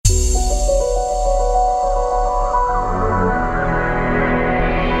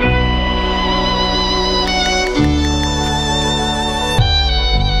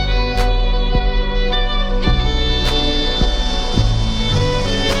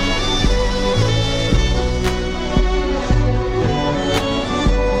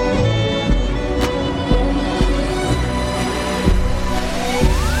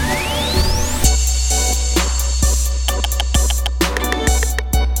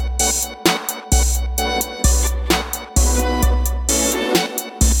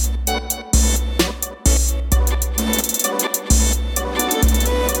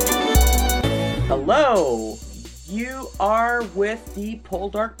with the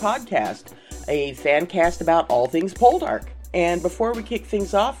Poldark Podcast, a fan cast about all things Poldark. And before we kick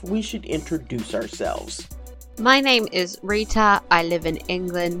things off, we should introduce ourselves. My name is Rita, I live in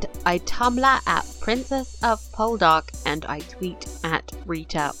England, I Tumblr at Princess of Poldark, and I tweet at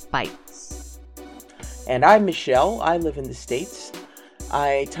Rita Bites. And I'm Michelle, I live in the States.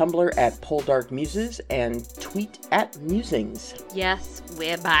 I Tumblr at Poldark Muses and tweet at Musings. Yes,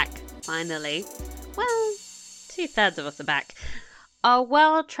 we're back, finally. Well, 2/3 of us are back. Our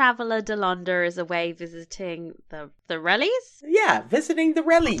world traveller Delonda is away visiting the Rellies? Yeah, visiting the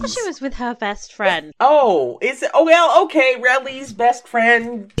Rellies. I thought she was with her best friend. Oh, is it? Oh, well, okay, Rellies' best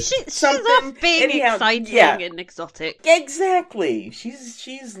friend. She's off being exciting and exotic. Exactly.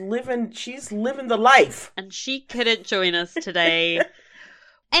 She's living the life. And she couldn't join us today.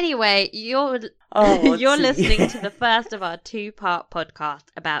 Anyway, you're you're listening to the first of our 2-part podcast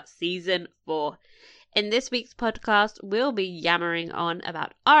about Season 4. In this week's podcast, we'll be yammering on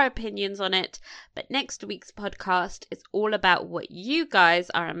about our opinions on it, but next week's podcast is all about what you guys,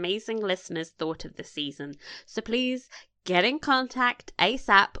 our amazing listeners, thought of the season. So please get in contact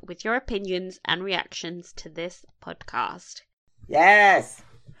ASAP with your opinions and reactions to this podcast. Yes!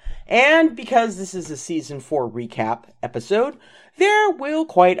 And because this is a Season 4 recap episode, there will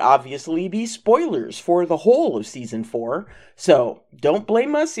quite obviously be spoilers for the whole of Season 4. So, don't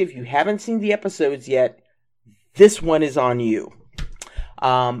blame us if you haven't seen the episodes yet. This one is on you.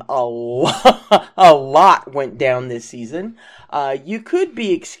 A lot went down this season. You could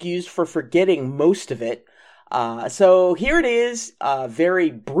be excused for forgetting most of it. So, here it is. A very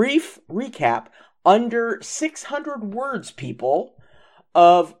brief recap. Under 600 words, people,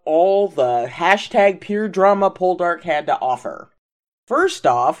 of all the hashtag pure drama Poldark had to offer. First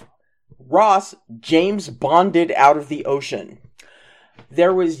off, Ross James Bonded out of the ocean.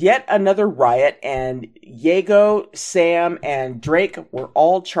 There was yet another riot, and Yago, Sam, and Drake were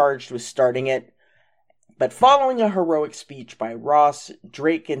all charged with starting it. But following a heroic speech by Ross,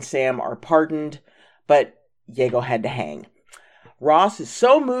 Drake and Sam are pardoned, but Yago had to hang. Ross is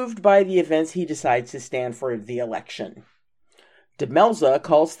so moved by the events he decides to stand for the election. Demelza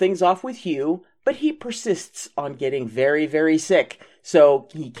calls things off with Hugh, but he persists on getting very, very sick, so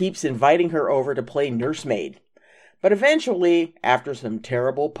he keeps inviting her over to play nursemaid. But eventually, after some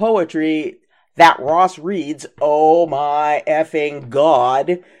terrible poetry that Ross reads, oh my effing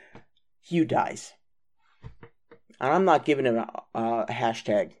god, Hugh dies. And I'm not giving him a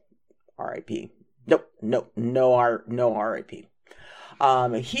hashtag RIP. No RIP.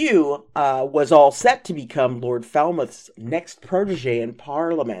 Hugh was all set to become Lord Falmouth's next protege in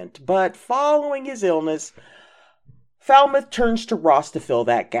Parliament, but following his illness, Falmouth turns to Ross to fill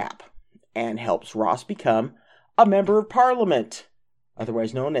that gap, and helps Ross become a Member of Parliament,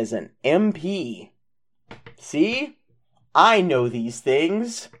 otherwise known as an MP. See? I know these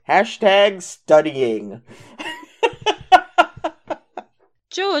things. Hashtag studying.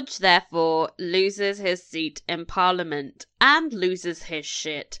 George, therefore, loses his seat in Parliament and loses his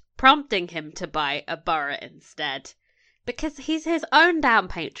shit, prompting him to buy a borough instead. Because he's his own damn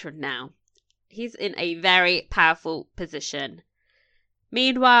patron now. He's in a very powerful position.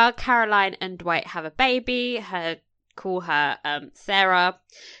 Meanwhile, Caroline and Dwight have a baby. Call her Sarah.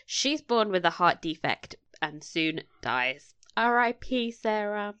 She's born with a heart defect and soon dies. R.I.P.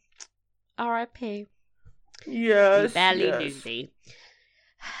 Sarah. R.I.P. Yes. We barely knew thee.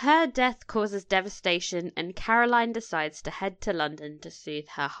 Her death causes devastation, and Caroline decides to head to London to soothe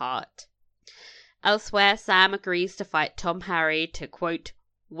her heart. Elsewhere, Sam agrees to fight Tom Harry to, quote,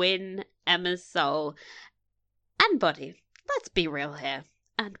 win Emma's soul and body. Let's be real here.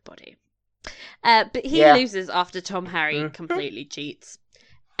 And body. But he loses after Tom Harry completely cheats.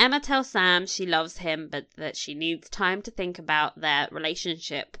 Emma tells Sam she loves him, but that she needs time to think about their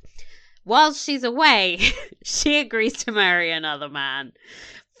relationship. While she's away, she agrees to marry another man,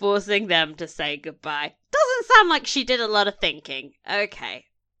 forcing them to say goodbye. Doesn't sound like she did a lot of thinking. Okay.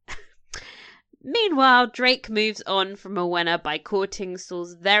 Meanwhile, Drake moves on from a winner by courting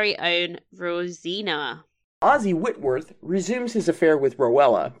Saul's very own Rosina. Ozzy Whitworth resumes his affair with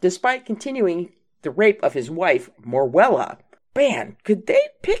Rowella, despite continuing the rape of his wife, Morwella. Man, could they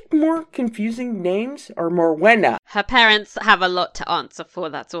pick more confusing names? Or Morwenna? Her parents have a lot to answer for,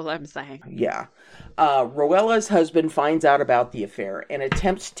 that's all I'm saying. Yeah. Rowella's husband finds out about the affair and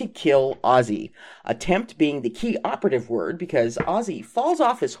attempts to kill Ozzy. Attempt being the key operative word because Ozzy falls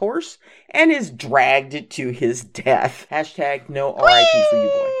off his horse and is dragged to his death. Hashtag no RIP for you,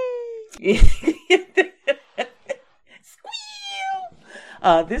 boy.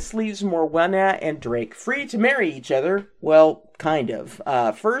 This leaves Morwenna and Drake free to marry each other. Well, kind of.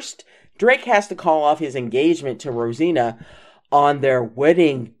 First, Drake has to call off his engagement to Rosina on their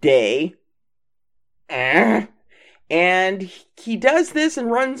wedding day. And he does this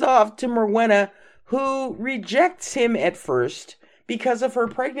and runs off to Morwenna, who rejects him at first because of her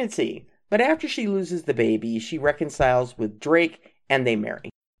pregnancy. But after she loses the baby, she reconciles with Drake and they marry.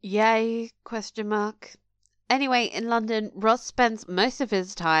 Yay? ? Anyway, in London, Ross spends most of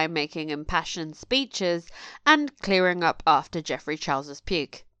his time making impassioned speeches and clearing up after Geoffrey Charles's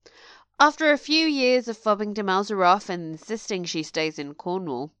puke. After a few years of fobbing Demelza off and insisting she stays in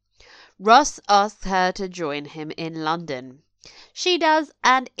Cornwall, Ross asks her to join him in London. She does,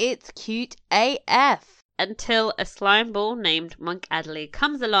 and it's cute AF. Until a slime ball named Monk Adderley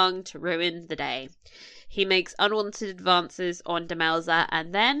comes along to ruin the day. He makes unwanted advances on Demelza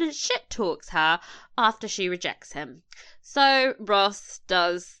and then shit-talks her after she rejects him. So Ross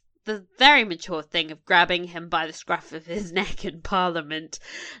does the very mature thing of grabbing him by the scruff of his neck in Parliament,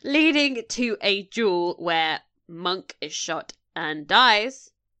 leading to a duel where Monk is shot and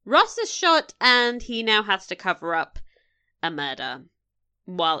dies. Ross is shot and he now has to cover up a murder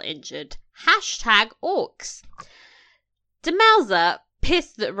while injured. #orcs. Demelza,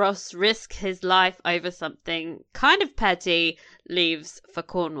 pissed that Ross risked his life over something kind of petty, leaves for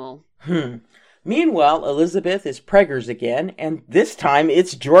Cornwall. Meanwhile, Elizabeth is preggers again, and this time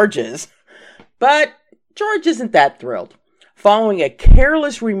it's George's. But George isn't that thrilled. Following a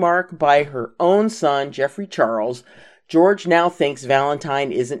careless remark by her own son, Geoffrey Charles, George now thinks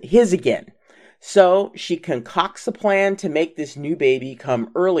Valentine isn't his again. So she concocts a plan to make this new baby come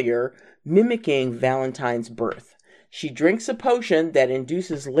earlier, mimicking Valentine's birth. She drinks a potion that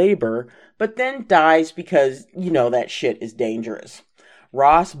induces labor, but then dies because, that shit is dangerous.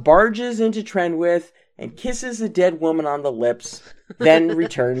 Ross barges into Trenwith and kisses a dead woman on the lips, then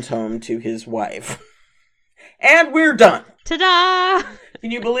returns home to his wife. And we're done! Ta-da!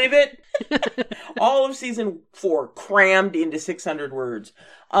 Can you believe it? All of season 4 crammed into 600 words.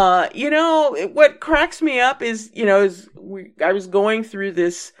 What cracks me up is, I was going through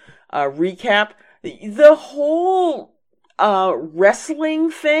this recap. The whole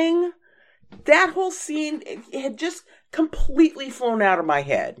wrestling thing, that whole scene, it had just completely flown out of my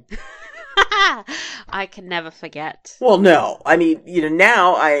head. I can never forget. Well, no. I mean,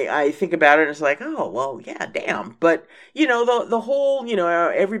 now I think about it and it's like, oh, well, yeah, damn. But, the whole,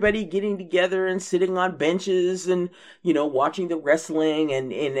 everybody getting together and sitting on benches and, watching the wrestling.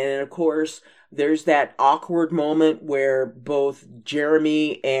 And of course, there's that awkward moment where both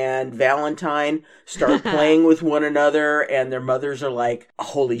Jeremy and Valentine start playing with one another and their mothers are like,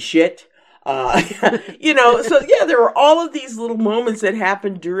 holy shit. So yeah, there were all of these little moments that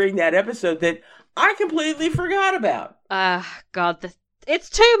happened during that episode that I completely forgot about. God, it's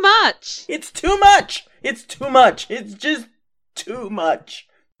too much. It's too much. It's too much. It's just too much.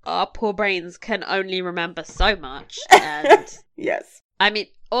 Our poor brains can only remember so much. And yes. I mean,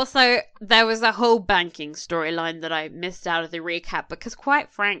 also, there was a whole banking storyline that I missed out of the recap because,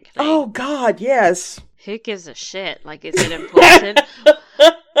 quite frankly... Oh, God, yes. Who gives a shit? Like, is it important?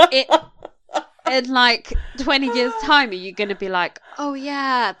 In 20 years' time, are you going to be like, oh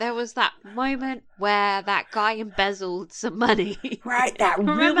yeah, there was that moment where that guy embezzled some money? Right, that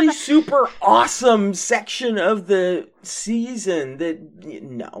really super awesome section of the season that,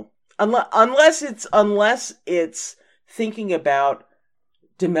 no. Unless it's thinking about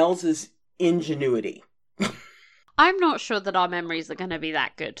Demelza's ingenuity. I'm not sure that our memories are going to be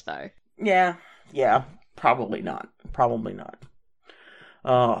that good, though. Yeah, probably not.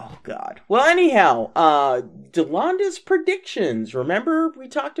 Oh, God. Well, anyhow, Delanda's predictions. Remember we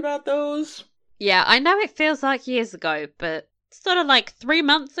talked about those? Yeah, I know it feels like years ago, but sort of 3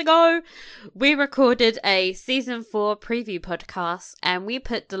 months ago, we recorded a season 4 preview podcast, and we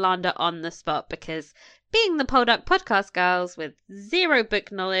put Delanda on the spot because, being the Poldark podcast girls with zero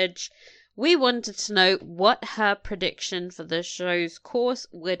book knowledge, we wanted to know what her prediction for the show's course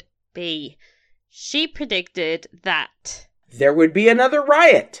would be. She predicted that there would be another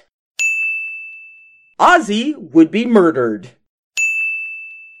riot. Ozzy would be murdered.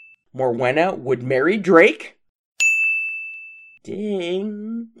 Morwenna would marry Drake.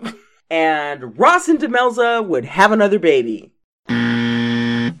 Ding. And Ross and Demelza would have another baby.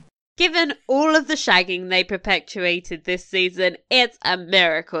 Given all of the shagging they perpetuated this season, it's a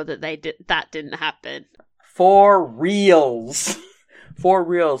miracle that that didn't happen. For reals. For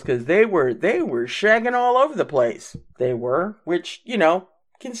reals, because they were shagging all over the place. They were, which,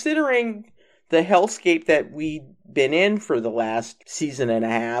 considering the hellscape that we've been in for the last season and a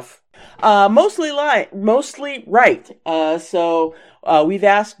half, mostly right. So we've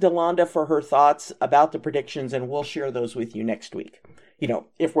asked Delanda for her thoughts about the predictions, and we'll share those with you next week.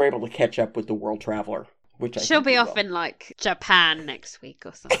 If we're able to catch up with the World Traveler. which I She'll think be we off will. in like Japan next week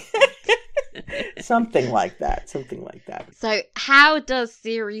or something. Something like that. Something like that. So, how does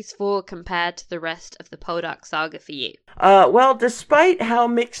Series 4 compare to the rest of the Poldark saga for you? Well, despite how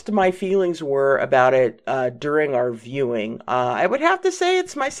mixed my feelings were about it during our viewing, I would have to say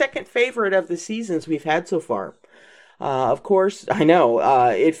it's my second favorite of the seasons we've had so far. Of course, I know,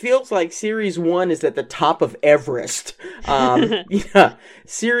 it feels like Series 1 is at the top of Everest. Yeah,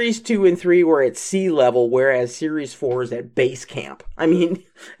 Series 2 and 3 were at sea level, whereas Series 4 is at base camp. I mean,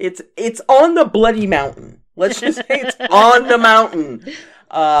 it's on the bloody mountain. Let's just say it's on the mountain.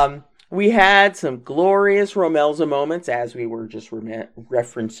 We had some glorious Romelza moments, as we were just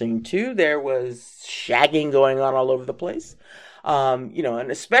referencing to. There was shagging going on all over the place.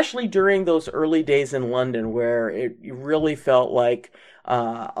 And especially during those early days in London where it really felt like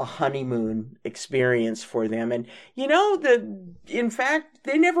a honeymoon experience for them. And, in fact,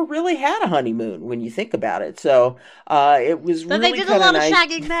 they never really had a honeymoon when you think about it. So it was but really they did kind a lot of nice. of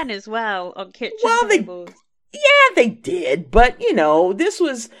shagging then as well on kitchen tables. Yeah, they did, but this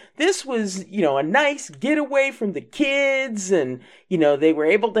was a nice getaway from the kids, and they were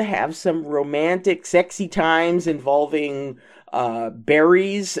able to have some romantic, sexy times involving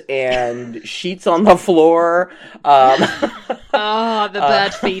berries and sheets on the floor. The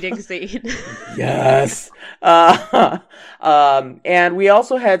bird feeding scene. Yes. And we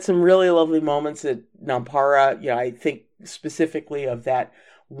also had some really lovely moments at Nampara. I think specifically of that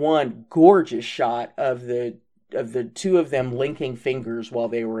one gorgeous shot of the two of them linking fingers while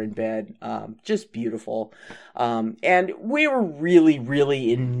they were in bed. Just beautiful. And we were really,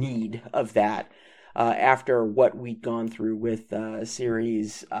 really in need of that after what we'd gone through with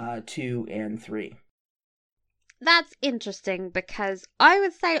series 2 and 3. That's interesting because I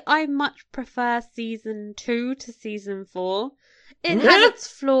would say I much prefer season 2 to season 4. It had its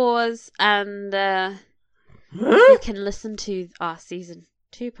flaws, and you can listen to our season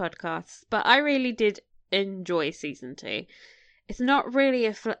 2 podcasts, but I really did enjoy season 2. It's not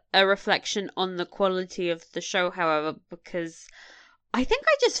really a reflection on the quality of the show, however, because I think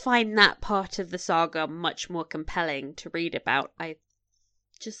I just find that part of the saga much more compelling to read about.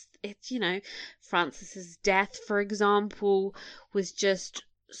 Francis's death, for example, was just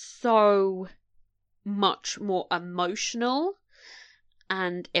so much more emotional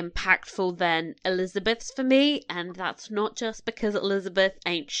and impactful than Elizabeth's for me, and that's not just because Elizabeth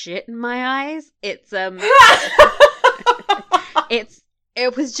ain't shit in my eyes. It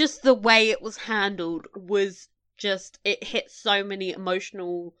was just the way it was handled was just, it hit so many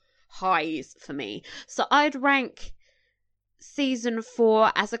emotional highs for me. So I'd rank season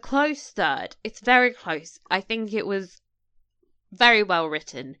 4 as a close third. It's very close. I think it was very well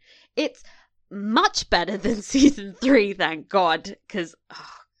written. It's much better than season 3, thank God, because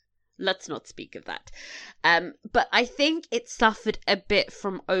let's not speak of that. But I think it suffered a bit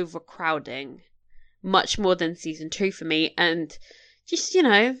from overcrowding, much more than season 2 for me, and just,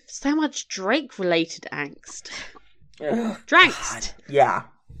 so much Drake-related angst. Drankst. Yeah.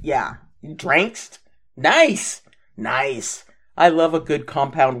 Drankst? Nice. I love a good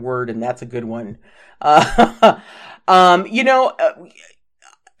compound word, and that's a good one.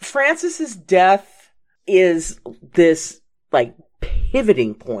 Francis's death is this,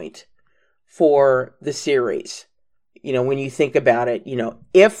 pivoting point for the series. When you think about it,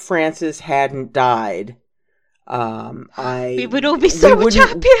 if Francis hadn't died, we would all be so much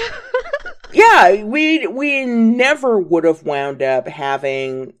happier. Yeah, we never would have wound up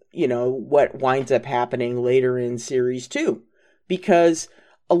having, what winds up happening later in series 2. Because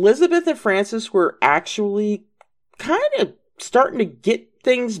Elizabeth and Francis were actually kind of starting to get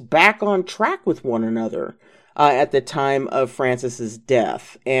things back on track with one another at the time of Francis's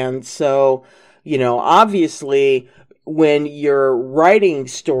death. And so, obviously, when you're writing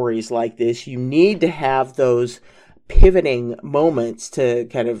stories like this, you need to have those pivoting moments to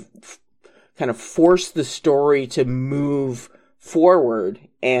kind of force the story to move forward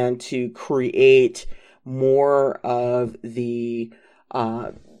and to create more of the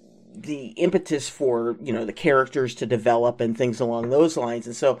impetus for, the characters to develop and things along those lines.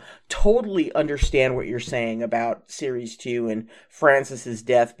 And so totally understand what you're saying about series 2 and Francis's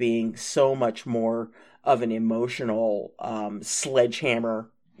death being so much more of an emotional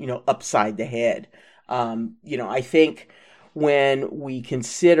sledgehammer, upside the head. I think when we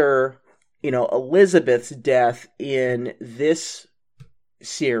consider, Elizabeth's death in this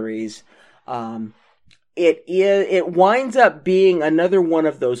series, it winds up being another one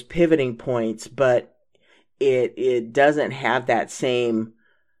of those pivoting points, but it doesn't have that same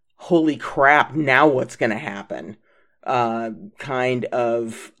holy crap, now what's going to happen kind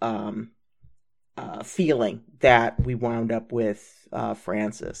of feeling that we wound up with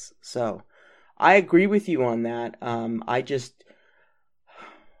Francis. So I agree with you on that.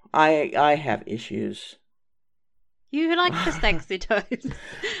 I have issues. You like the sexy times.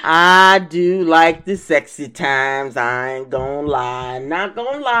 I do like the sexy times. I ain't gonna lie. Not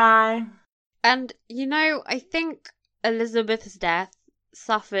gonna lie. And, I think Elizabeth's death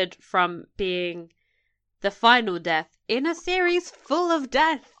suffered from being the final death in a series full of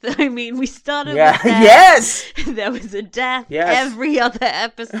death. I mean, we started with death. Yes! There was a death Yes. every other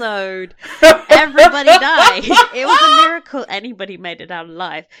episode. Everybody died. It was a miracle anybody made it out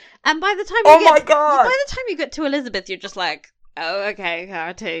alive. And by the time you get to Elizabeth, you're just like, oh, okay,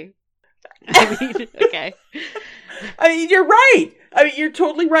 her too. I mean, okay. I mean, you're right. I mean, you're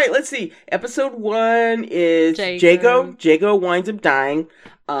totally right. Let's see. Episode 1 is Jago. Jago winds up dying.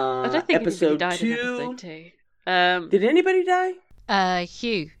 I don't think episode anybody died 2. in episode 2. Did anybody die?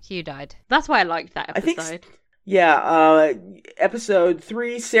 Hugh died. That's why I liked that episode. I think, yeah. Episode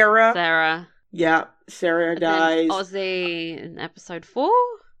 3, Sarah. Yeah, Sarah dies. Ozzy in episode 4?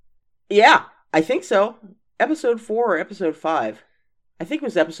 Yeah, I think so. Episode 4 or episode 5. I think it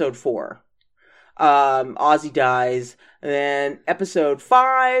was episode 4. Ozzy dies. And then episode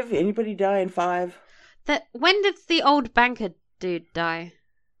 5. Anybody die in 5? When did the old banker dude die?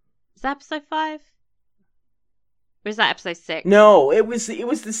 Is that episode 5? Or is that episode 6? No, it was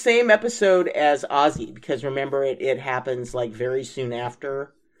the same episode as Ozzy, because remember it happens like very soon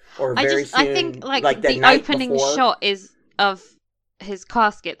after, or very soon. I think like the opening before. shot is of his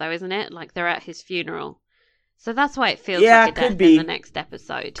casket, though, isn't it? Like they're at his funeral, so that's why it feels like a death in the next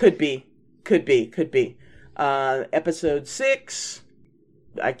episode. Could be. Episode 6.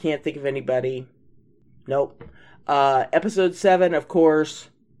 I can't think of anybody. Nope. Episode 7, of course,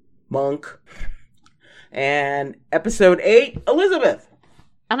 Monk. And episode 8, Elizabeth.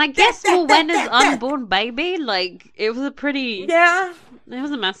 And I guess Morwenna's unborn baby, like, it was a pretty... Yeah. It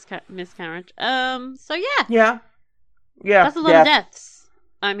was a miscarriage. So yeah. Yeah. That's a lot of deaths.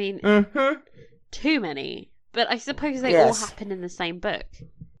 I mean, too many. But I suppose they all happen in the same book.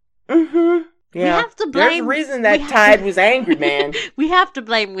 Mm-hmm. Yeah. We have to blame... There's a reason that Tide was angry, man. We have to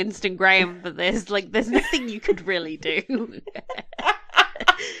blame Winston Graham for this. Like, there's nothing you could really do.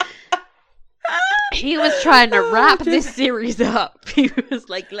 He was trying to wrap this series up. He was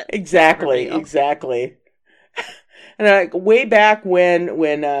like, exactly. And like way back when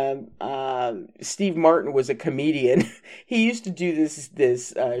Steve Martin was a comedian, he used to do this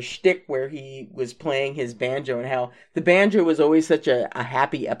shtick where he was playing his banjo, and how the banjo was always such a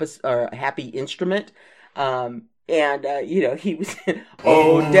happy a happy instrument. And he was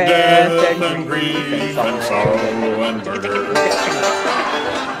oh, death and grief and sorrow and murder.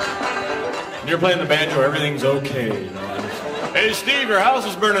 You're playing the banjo, everything's okay. Hey, Steve, your house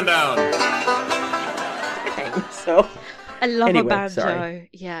is burning down. So, I love a banjo.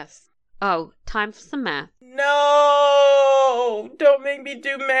 Sorry. Yes. Oh, time for some math. No! Don't make me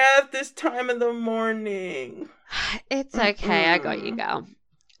do math this time of the morning. It's okay. I got you, girl.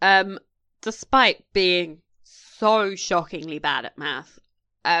 Despite being so shockingly bad at math,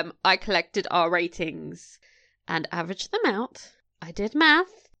 I collected our ratings and averaged them out. I did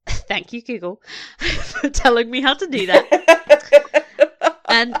math. Thank you, Google, for telling me how to do that.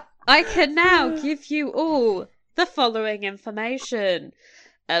 And I can now give you all the following information.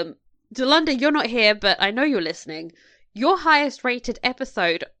 Delunda, you're not here, but I know you're listening. Your highest rated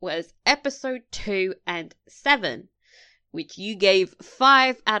episode was episode 2 and 7, which you gave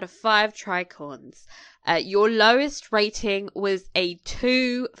 5 out of 5 tricorns. Your lowest rating was a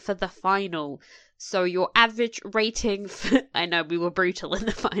 2 for the final. So your average rating for... I know, we were brutal in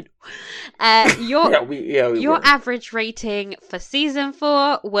the final. Your average rating for season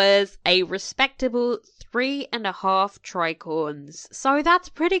 4 was a respectable 3.5 tricorns. So that's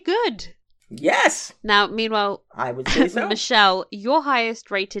pretty good. Yes. Now, meanwhile, I would say so. Michelle, your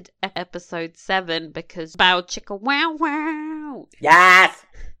highest rated episode 7, because Bow Chicka Wow Wow. Yes.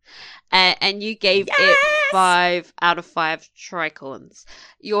 And you gave it 5 out of 5 tricorns.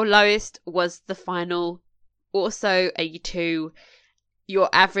 Your lowest was the final, also a 2. Your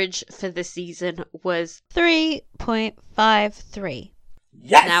average for the season was 3.53.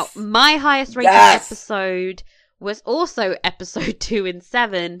 Yes! Now, my highest rated episode was also episode 2 and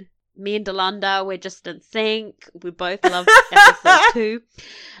 7. Me and Delunda, we're just in sync. We both loved episode 2.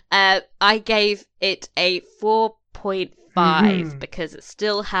 I gave it a 4.5 because it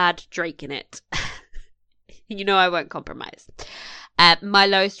still had Drake in it. You know I won't compromise. My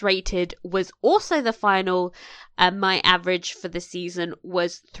lowest rated was also the final. My average for the season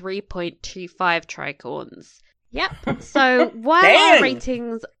was 3.25 tricorns. Yep. So while Dang! our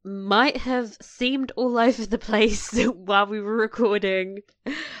ratings might have seemed all over the place while we were recording,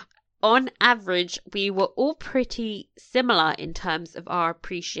 on average, we were all pretty similar in terms of our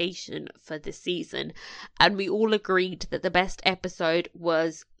appreciation for the season. And we all agreed that the best episode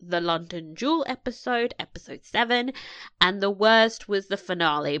was the London Duel episode, episode 7. And the worst was the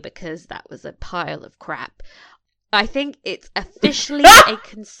finale because that was a pile of crap. I think it's officially a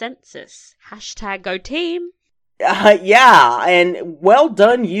consensus. Hashtag go team. Yeah, and well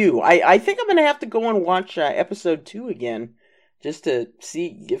done you. I think I'm going to have to go and watch episode 2 again. Just to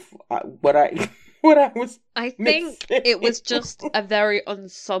see if what I was. I think it was just a very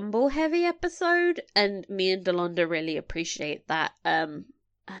ensemble heavy episode, and me and Delonda really appreciate that. And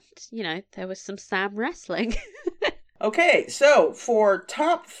you know, there was some Sam wrestling. Okay, so for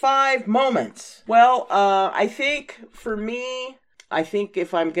top 5 moments, well, I think for me,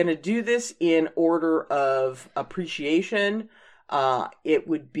 if I'm gonna do this in order of appreciation, it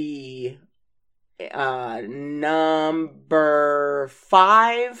would be. Number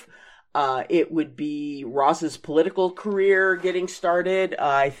 5, it would be Ross's political career getting started.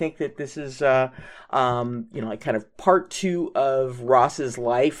 I think that this is, like kind of part 2 of Ross's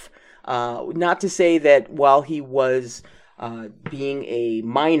life. Not to say that while he was being a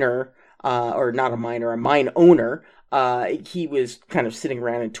miner, or not a miner, a mine owner, he was kind of sitting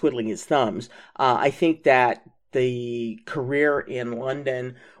around and twiddling his thumbs. I think that the career in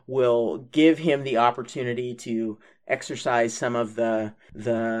London will give him the opportunity to exercise some of the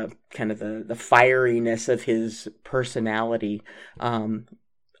kind of the fieriness of his personality a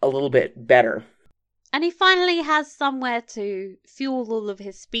little bit better. And he finally has somewhere to fuel all of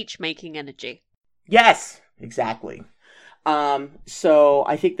his speech-making energy. Yes, exactly. So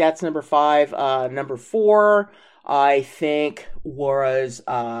I think that's number 5. Number 4, I think, was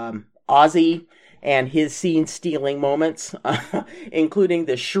Ozzy and his scene-stealing moments, including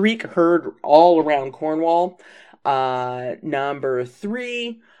the shriek heard all around Cornwall. Number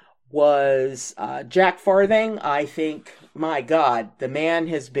 3 was Jack Farthing. I think, my God, the man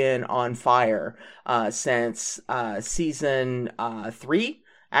has been on fire since season 3,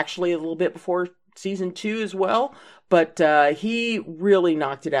 actually a little bit before season 2 as well. But he really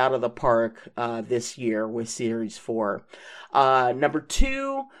knocked it out of the park this year with series 4. Number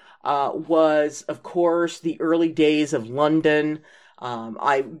 2 was, of course, the early days of London.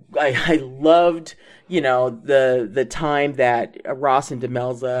 I loved, the time that Ross and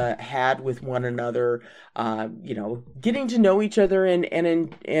Demelza had with one another, getting to know each other and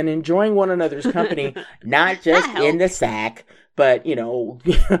enjoying one another's company, not just in the sack, but,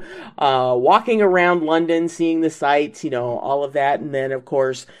 walking around London, seeing the sights, all of that. And then, of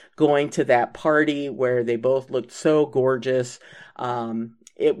course, going to that party where they both looked so gorgeous.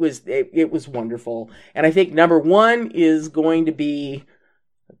 It was wonderful. And I think number 1 is going to be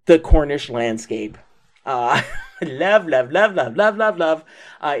the Cornish landscape. Love.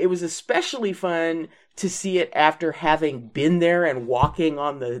 It was especially fun to see it after having been there and walking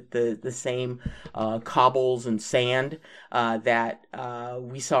on the same cobbles and sand that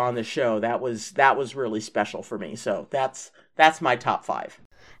we saw on the show. That was really special for me. So that's my top 5.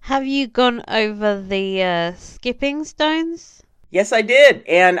 Have you gone over the skipping stones? Yes, I did.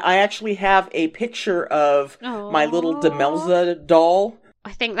 And I actually have a picture of my little Demelza doll.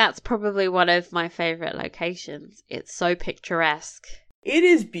 I think that's probably one of my favorite locations. It's so picturesque. It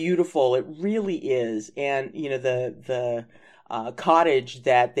is beautiful. It really is. And, the cottage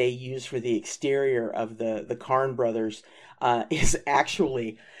that they use for the exterior of the Carn brothers is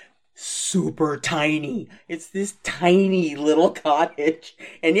actually super tiny. It's this tiny little cottage,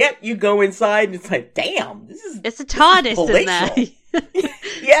 and yet you go inside and it's like, damn, it's a TARDIS in there.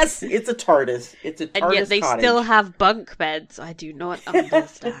 Yes, it's a TARDIS. It's a TARDIS, and yet they cottage. Still have bunk beds. I do not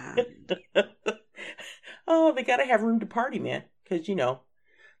understand. Oh, they gotta have room to party, man, because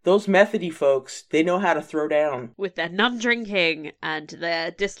those Methody folks, they know how to throw down with their non-drinking and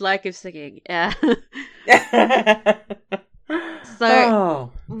their dislike of singing. Yeah.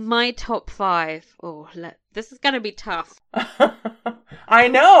 So, my top 5. This is going to be tough. I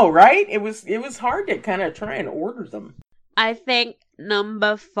know, right? It was hard to kind of try and order them. I think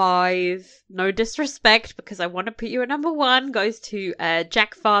number 5, no disrespect, because I want to put you at number 1, goes to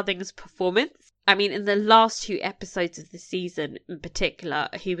Jack Farthing's performance. I mean, in the last 2 episodes of the season in particular,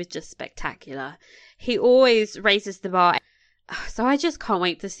 he was just spectacular. He always raises the bar. So I just can't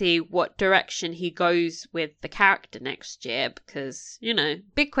wait to see what direction he goes with the character next year because,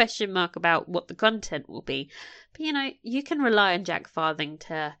 big question mark about what the content will be. But, you can rely on Jack Farthing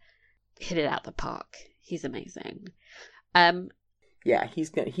to hit it out the park. He's amazing. Yeah, he's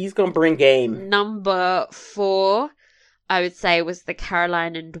gonna bring game. Number 4, I would say, was the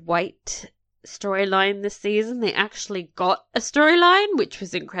Caroline and Dwight storyline this season. They actually got a storyline, which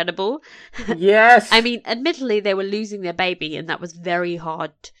was incredible. Yes. I mean, admittedly, they were losing their baby, and that was very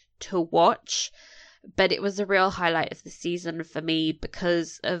hard to watch. But it was a real highlight of the season for me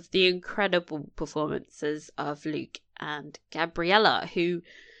because of the incredible performances of Luke and Gabriella, who,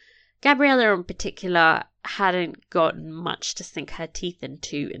 Gabriella in particular, hadn't gotten much to sink her teeth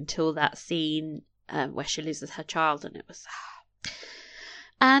into until that scene where she loses her child, and it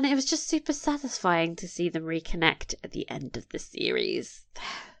was just super satisfying to see them reconnect at the end of the series.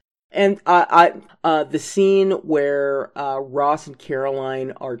 And the scene where Ross and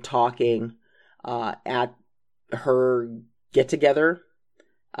Caroline are talking at her get together,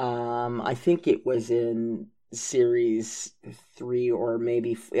 I think it was in series 3 or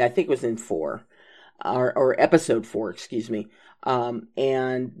maybe I think it was in 4 or episode 4, excuse me.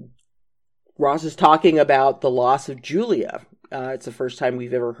 And Ross is talking about the loss of Julia. It's the first time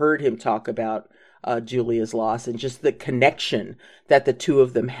we've ever heard him talk about Julia's loss, and just the connection that the two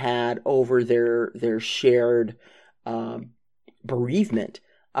of them had over their shared bereavement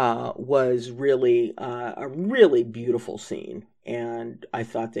was really a really beautiful scene. And I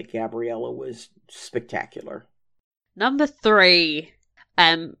thought that Gabriella was spectacular. Number 3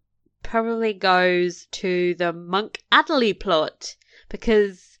 probably goes to the Monk Adderley plot,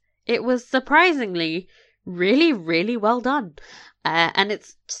 because it was surprisingly really, really well done. And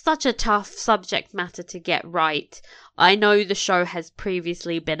it's such a tough subject matter to get right. I know the show has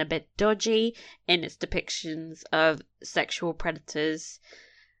previously been a bit dodgy in its depictions of sexual predators,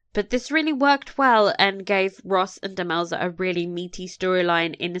 but this really worked well and gave Ross and Demelza a really meaty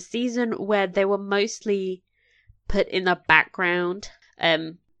storyline in a season where they were mostly put in the background.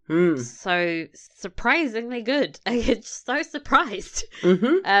 So surprisingly good. I get so surprised.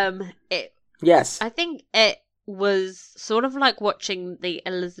 Mm-hmm. Yes. I think it was sort of like watching the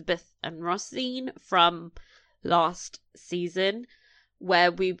Elizabeth and Ross scene from last season,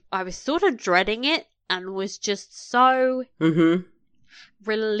 where I was sort of dreading it and was just so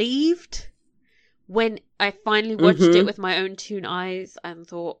relieved when I finally watched it with my own 2 eyes and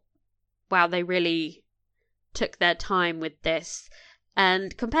thought, wow, they really took their time with this.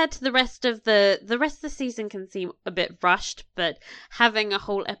 And compared to the rest of the season can seem a bit rushed, but having a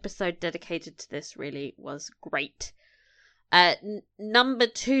whole episode dedicated to this really was great. Number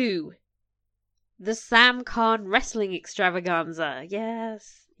 2, the Sam Khan wrestling extravaganza.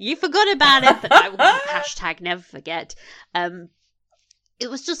 Yes, you forgot about it, but I will hashtag never forget. It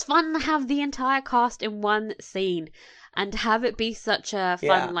was just fun to have the entire cast in one scene and have it be such a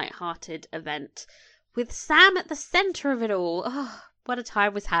fun, light-hearted event with Sam at the center of it all. Oh, what a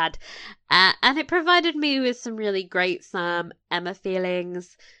time was had. And it provided me with some really great Sam Emma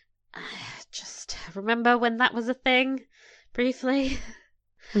feelings. Just remember when that was a thing, briefly.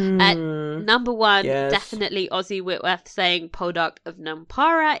 At number 1, definitely Ozzy Whitworth saying Poldark of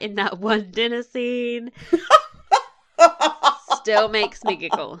Nampara in that one dinner scene. Still makes me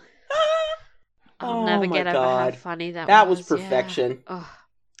giggle. I'll never get over how funny that was. That was perfection. Yeah. Oh,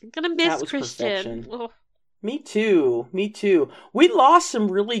 I'm gonna miss Christian. Oh. Me too. We lost some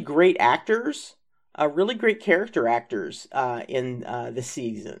really great actors, really great character actors in the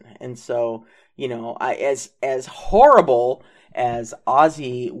season. And so, as horrible as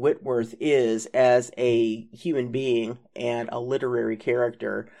Ozzy Whitworth is as a human being and a literary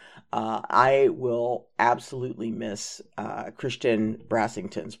character, I will absolutely miss Christian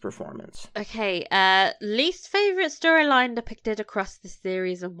Brassington's performance. Okay, least favorite storyline depicted across the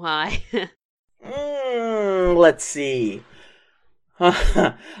series and why? Let's see.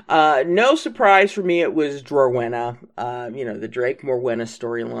 No surprise for me, it was Rowena, the Drake Morwenna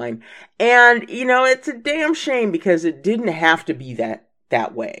storyline. And, it's a damn shame because it didn't have to be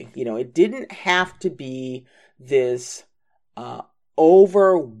that way. It didn't have to be this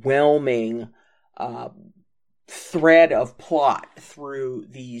overwhelming thread of plot through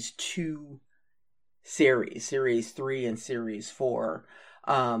these 2 series 3 and series 4.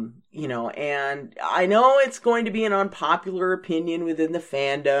 And I know it's going to be an unpopular opinion within the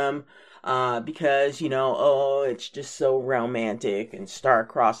fandom, because, it's just so romantic and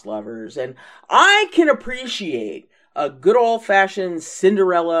star-crossed lovers. And I can appreciate a good old-fashioned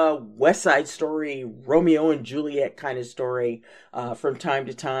Cinderella, West Side Story, Romeo and Juliet kind of story, from time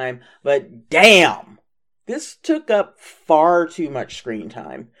to time. But damn, this took up far too much screen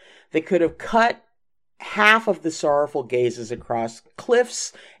time. They could have cut half of the sorrowful gazes across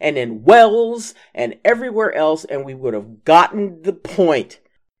cliffs and in wells and everywhere else, and we would have gotten the point.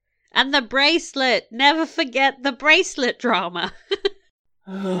 And the bracelet. Never forget the bracelet drama.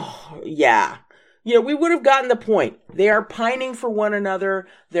 Yeah. We would have gotten the point. They are pining for one another.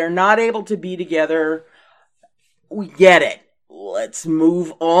 They're not able to be together. We get it. Let's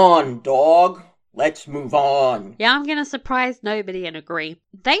move on, dog. Let's move on. Yeah, I'm going to surprise nobody and agree.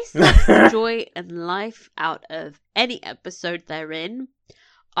 They suck the joy and life out of any episode they're in.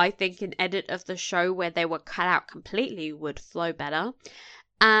 I think an edit of the show where they were cut out completely would flow better.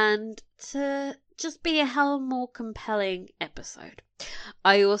 And to just be a hell more compelling episode.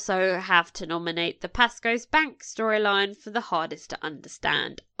 I also have to nominate the Pasco's Bank storyline for the hardest to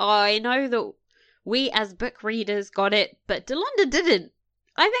understand. I know that we as book readers got it, but Delonda didn't.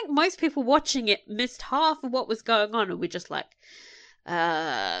 I think most people watching it missed half of what was going on and we're just like,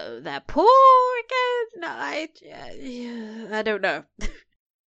 they're poor again? I don't know.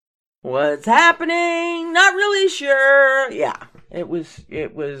 What's happening? Not really sure. Yeah, that was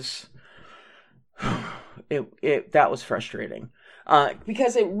frustrating.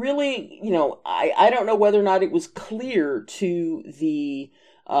 Because it really, I don't know whether or not it was clear to the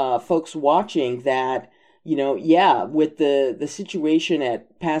folks watching that, with the situation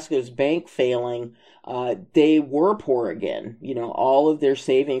at Pasco's Bank failing, they were poor again. All of their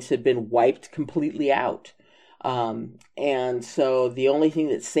savings had been wiped completely out. And so the only thing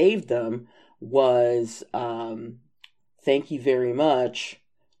that saved them was, thank you very much,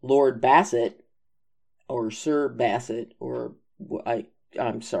 Lord Bassett, or Sir Bassett, or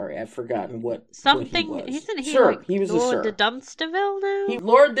I'm sorry, I've forgotten what something. What he was. Isn't he Sir, like he was Lord a sir. de Dunstanville now?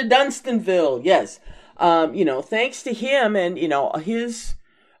 Lord de Dunstanville, yes. Thanks to him and his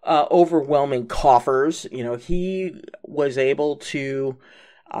overwhelming coffers, he was able to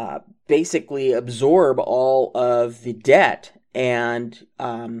basically absorb all of the debt and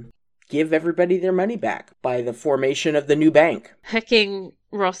give everybody their money back by the formation of the new bank. Hooking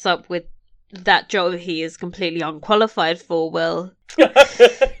Ross up with that job he is completely unqualified for will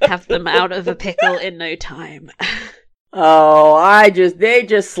have them out of a pickle in no time. Oh, they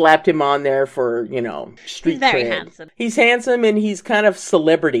just slapped him on there for, street He's very cred. handsome. He's handsome and he's kind of a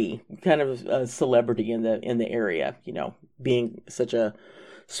celebrity in the area, being such a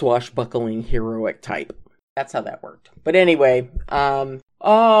swashbuckling heroic type. That's how that worked. But anyway, which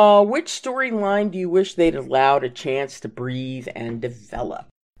storyline do you wish they'd allowed a chance to breathe and develop?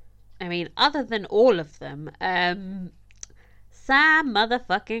 I mean, other than all of them, Sam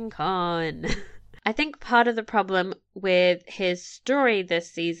motherfucking Khan. I think part of the problem with his story this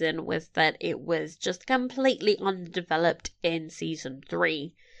season was that it was just completely underdeveloped in season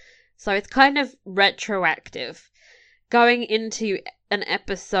 3. So it's kind of retroactive. Going into an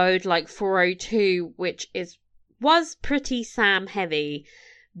episode like 402, which was pretty Sam heavy,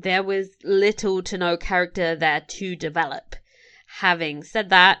 there was little to no character there to develop. Having said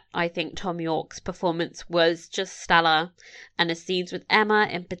that, I think Tom York's performance was just stellar, and the scenes with Emma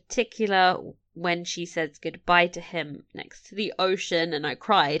in particular, when she says goodbye to him next to the ocean, and I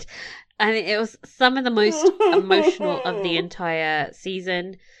cried. I mean, it was some of the most emotional of the entire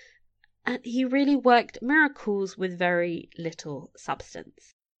season, and he really worked miracles with very little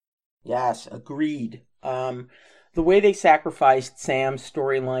substance. Yes, agreed. The way they sacrificed Sam's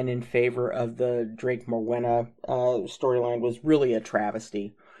storyline in favor of the Drake Morwenna storyline was really a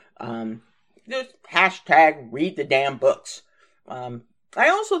travesty. Just hashtag read the damn books. I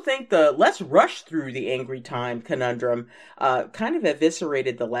also think the let's rush through the angry time conundrum kind of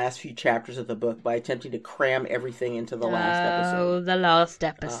eviscerated the last few chapters of the book by attempting to cram everything into the last episode. Oh, the last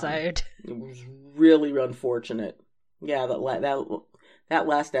episode. It was really unfortunate. Yeah, that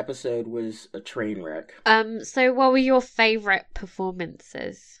last episode was a train wreck. So what were your favorite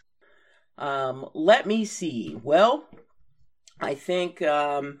performances? Let me see. Well, I think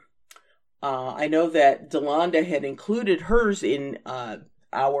I know that Delonda had included hers in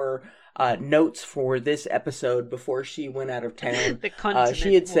our notes for this episode before she went out of town.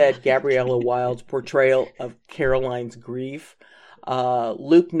 She had said Gabriella Wild's portrayal of Caroline's grief.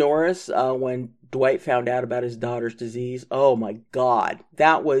 Luke Norris, when Dwight found out about his daughter's disease. Oh my God.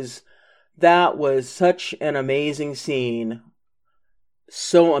 That was such an amazing scene.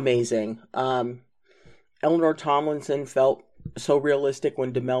 So amazing. Eleanor Tomlinson felt so realistic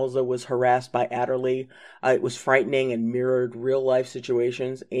when Demelza was harassed by Adderley. It was frightening and mirrored real life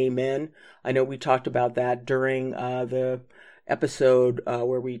situations. Amen. I know we talked about that during the episode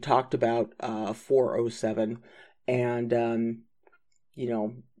where we talked about 407. And,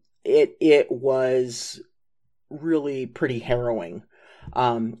 it was really pretty harrowing.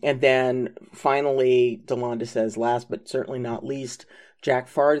 And then finally, Delonda says, last but certainly not least, Jack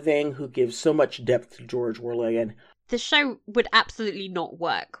Farthing, who gives so much depth to George Werligan. the show would absolutely not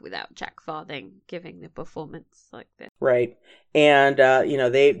work without Jack Farthing giving the performance like this. Right. And,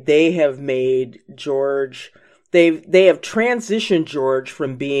 they have made George, they have transitioned George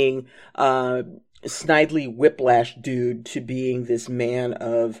from being, Snidely Whiplash dude to being this man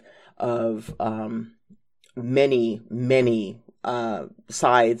of many, many,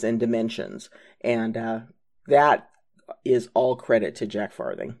 sides and dimensions. And, that is all credit to Jack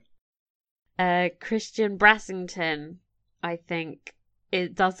Farthing. Christian Brassington, I think,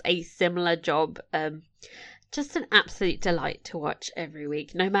 it does a similar job. Just an absolute delight to watch every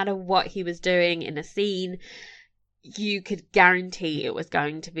week. No matter what he was doing in a scene, you could guarantee it was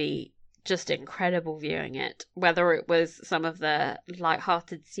going to be just incredible viewing it. Whether it was some of the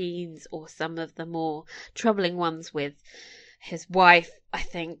light-hearted scenes or some of the more troubling ones with his wife, I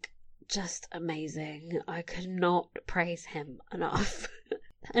think just amazing. I could not praise him enough.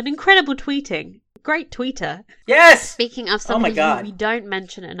 An incredible tweeting. Great tweeter. Yes! Speaking of somebody who we don't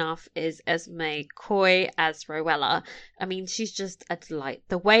mention enough is Esme Coy as Rowella. I mean, she's just a delight.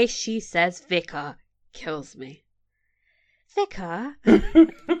 The way she says Vicar kills me. Vicar?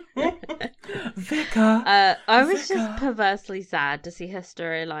 Vicar. I was just perversely sad to see her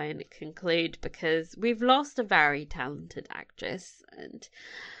storyline conclude because we've lost a very talented actress and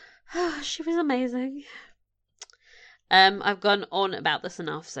she was amazing. I've gone on about this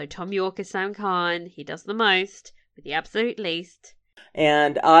enough. So Tom York is Sam Khan. He does the most with the absolute least.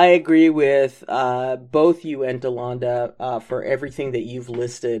 And I agree with both you and Delonda for everything that you've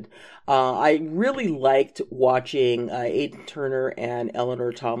listed. I really liked watching Aidan Turner and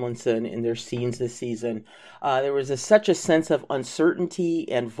Eleanor Tomlinson in their scenes this season. There was such a sense of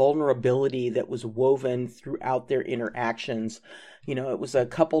uncertainty and vulnerability that was woven throughout their interactions. You know, it was a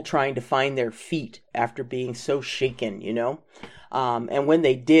couple trying to find their feet after being so shaken, you know? And when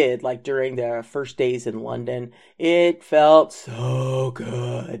they did, like during their first days in London, it felt so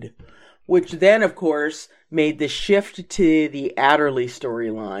good. Which then, of course, made the shift to the Adderley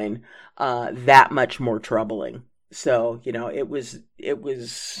storyline that much more troubling. So, you know, it was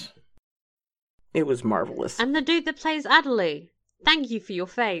marvelous. And the dude that plays Adderley, thank you for your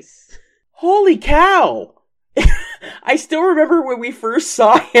face. Holy cow! I still remember when we first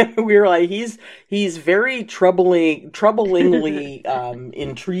saw him, we were like, he's very troublingly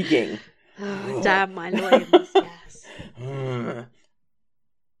intriguing. Oh, damn my loins, yes.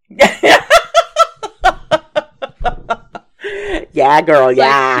 Yeah, girl,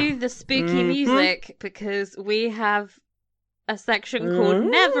 yeah. So cue the spooky music, because we have a section called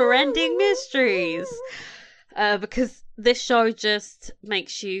Never Ending Mysteries. Because this show just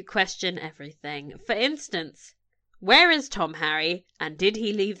makes you question everything. For instance, where is Tom Harry, and did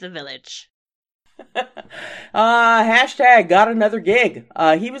he leave the village? Hashtag got another gig.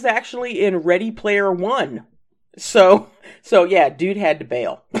 He was actually in Ready Player One. So yeah, dude had to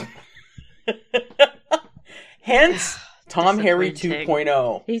bail. Hence, Tom Harry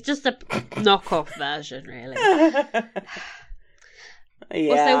 2.0. He's just a knockoff version, really.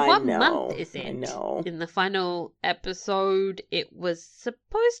 Yeah, also, what month is it? In the final episode, it was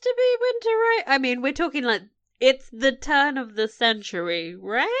supposed to be winter, right? I mean, we're talking like it's the turn of the century,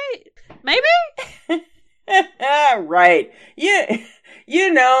 right? Maybe? Right. Yeah.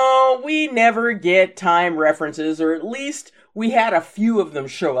 You know, we never get time references, or at least we had a few of them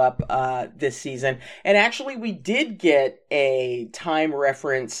show up this season. And actually, we did get a time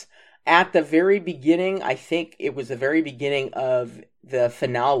reference at the very beginning. I think it was the very beginning of the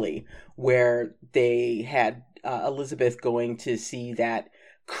finale, where they had Elizabeth going to see that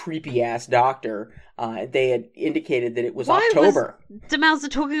creepy ass doctor. They had indicated that it was October. Was Demelza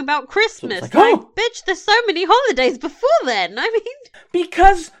talking about Christmas? So like, bitch, there's so many holidays before then. I mean,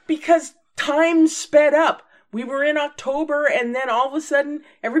 because time sped up. We were in October, and then all of a sudden,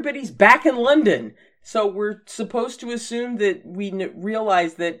 everybody's back in London. So we're supposed to assume that we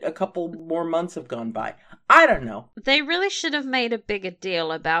realize that a couple more months have gone by. I don't know. They really should have made a bigger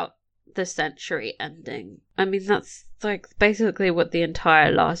deal about the century ending. I mean, that's like basically what the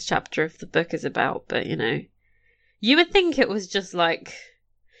entire last chapter of the book is about, but you know. You would think it was just like,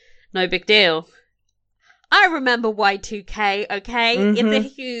 no big deal. I remember Y2K, okay? Mm-hmm. It's a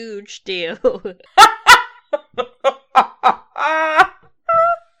huge deal.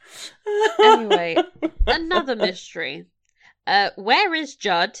 Anyway, another mystery. Where is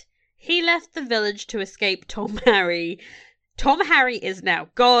Judd? He left the village to escape Tom Harry. Tom Harry is now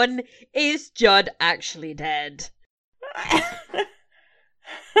gone. Is Judd actually dead?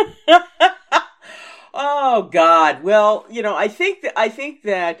 Oh God! Well, you know, I think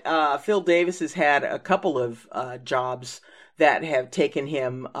that Phil Davis has had a couple of jobs that have taken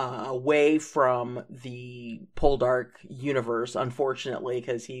him away from the Poldark universe, unfortunately,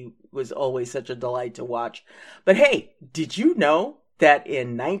 because he was always such a delight to watch. But hey, did you know that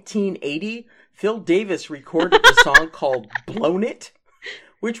in 1980, Phil Davis recorded a song called Blown It,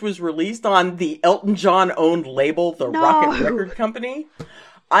 which was released on the Elton John-owned label, the Rocket Record Company?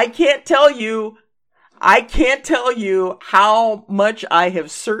 I can't tell you how much I have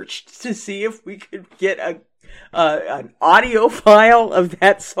searched to see if we could get an audio file of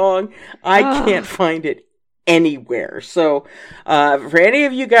that song. I can't find it anywhere. So, for any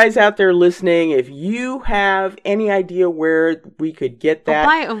of you guys out there listening, if you have any idea where we could get that, I'll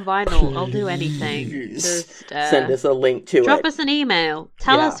buy it on vinyl. I'll do anything. Just send us a link to drop it. Drop us an email.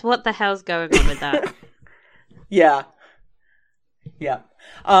 Tell us what the hell's going on with that. Yeah.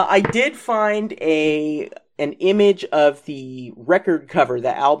 I did find an image of the record cover,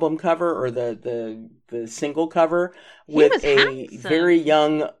 the album cover, or the single cover, with a handsome. very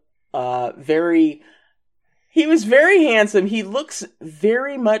young, he was very handsome. He looks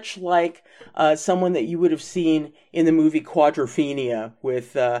very much like someone that you would have seen in the movie Quadrophenia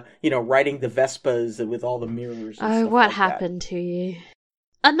with, riding the Vespas with all the mirrors and stuff what like happened to you?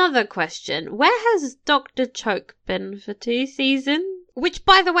 Another question. Where has Dr. Choke been for 2 seasons? Which,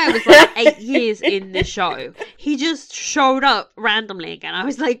 by the way, was like 8 years in the show. He just showed up randomly again. I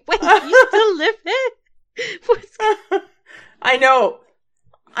was like, wait, you still live here? I know.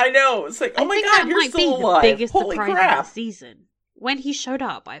 It's like, oh my god, you're still alive. The biggest Holy surprise crap. of the season. When he showed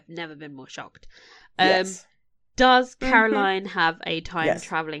up, I've never been more shocked. Yes. Does Caroline have a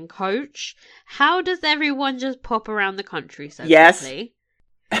time-traveling coach? How does everyone just pop around the country so quickly?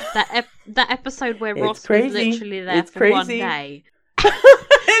 That episode where Ross was literally there for 1 day. And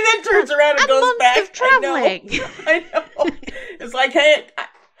then turns around and goes back. Of traveling. I know. It's like, hey,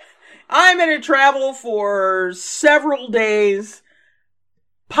 I'm going to travel for several days.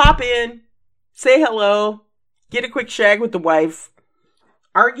 Pop in, say hello, get a quick shag with the wife,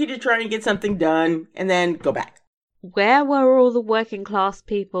 argue to try and get something done, and then go back. Where were all the working class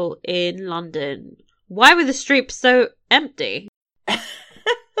people in London? Why were the streets so empty?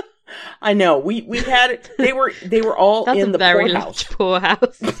 I know. We had they were all in the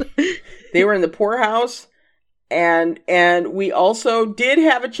poorhouse. They were in the poorhouse, and we also did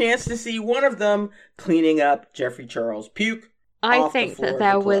have a chance to see one of them cleaning up Jeffrey Charles' puke. I think that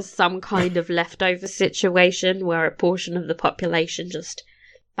there was some kind of leftover situation where a portion of the population just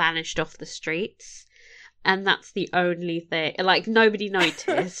vanished off the streets. And that's the only thing. Like, nobody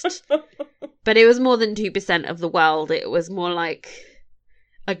noticed. But it was more than 2% of the world. It was more like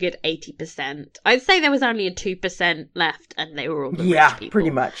a good 80%. I'd say there was only a 2% left, and they were all the rich people. Pretty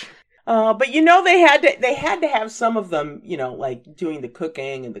much. But they had to have some of them, like doing the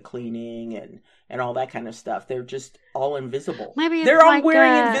cooking and the cleaning and all that kind of stuff. They're just all invisible. Maybe they're all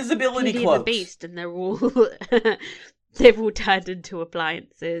wearing invisibility Beauty cloaks. and the Beast, and they've all turned into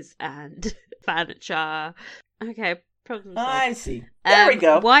appliances and furniture. Okay, problem solved. I see. There we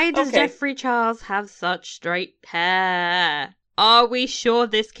go. Why does Jeffrey Charles have such straight hair? Are we sure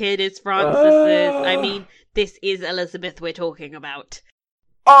this kid is Francis's? I mean, this is Elizabeth we're talking about.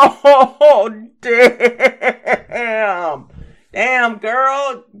 Oh, damn. Damn,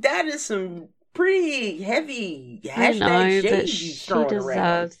 girl. That is some pretty heavy hashtag shade you throwing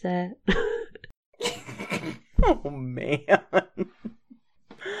around. She deserves it. Oh, man.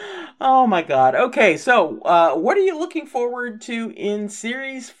 Oh, my God. Okay, so what are you looking forward to in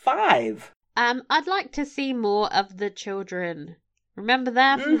Series 5? I'd like to see more of the children. Remember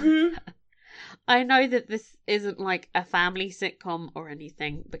them? Mm-hmm. I know that this isn't like a family sitcom or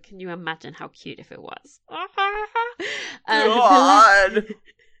anything, but can you imagine how cute if it was? God!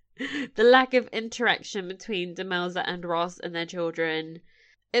 The lack of interaction between Demelza and Ross and their children,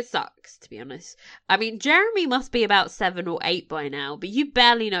 it sucks, to be honest. I mean, Jeremy must be about 7 or 8 by now, but you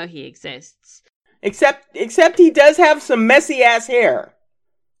barely know he exists. Except he does have some messy-ass hair.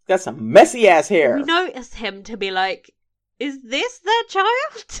 Got some messy-ass hair. We noticed him to be like, is this their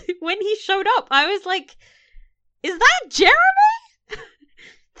child? When he showed up, I was like, is that Jeremy?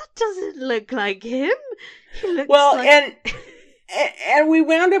 That doesn't look like him. He looks and we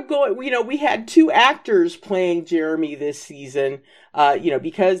wound up going, we had 2 actors playing Jeremy this season,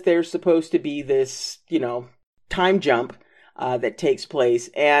 because there's supposed to be this, time jump that takes place.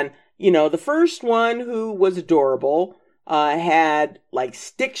 And, the first one, who was adorable, had like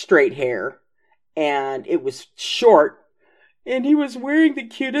stick straight hair, and it was short. And he was wearing the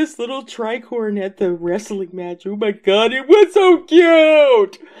cutest little tricorn at the wrestling match. Oh my god, it was so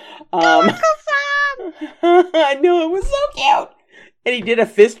cute! Uncle Sam! I know, it was so cute! And he did a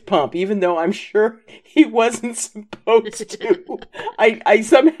fist pump, even though I'm sure he wasn't supposed to. I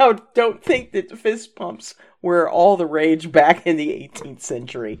somehow don't think that the fist pumps were all the rage back in the 18th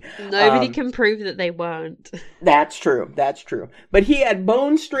century. Nobody can prove that they weren't. That's true. But he had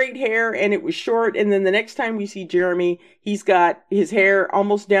bone straight hair, and it was short. And then the next time we see Jeremy, he's got his hair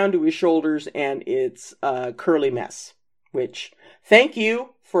almost down to his shoulders, and it's a curly mess. Which, thank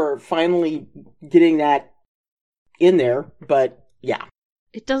you for finally getting that in there. But yeah.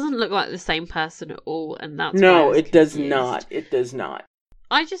 It doesn't look like the same person at all, and that's no, it does not. It does not.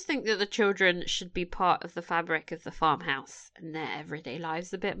 I just think that the children should be part of the fabric of the farmhouse and their everyday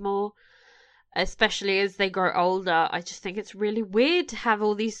lives a bit more. Especially as they grow older. I just think it's really weird to have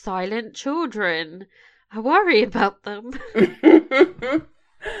all these silent children. I worry about them.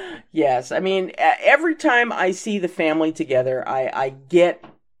 Yes, I mean, every time I see the family together, I get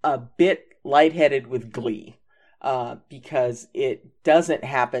a bit lightheaded with glee. Because it doesn't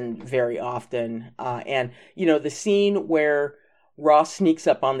happen very often. And, you know, the scene where Ross sneaks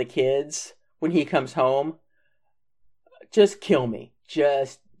up on the kids when he comes home, just kill me.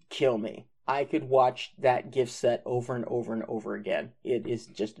 Just kill me. I could watch that gift set over and over and over again. It is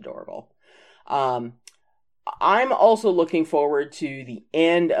just adorable. I'm also looking forward to the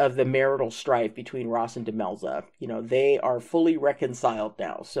end of the marital strife between Ross and Demelza. You know, they are fully reconciled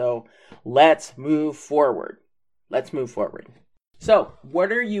now. So let's move forward. So,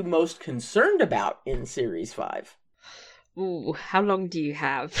 what are you most concerned about in Series 5? Ooh, how long do you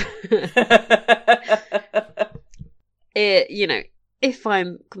have? If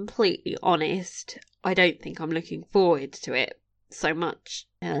I'm completely honest, I don't think I'm looking forward to it so much.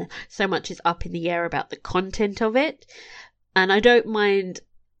 So much is up in the air about the content of it. And I don't mind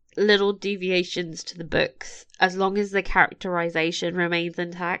little deviations to the books, as long as the characterization remains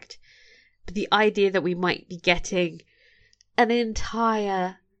intact. But the idea that we might be getting an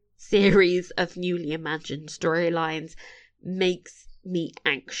entire series of newly imagined storylines makes me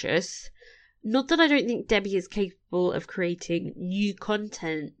anxious. Not that I don't think Debbie is capable of creating new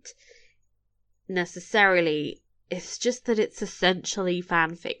content necessarily. It's just that it's essentially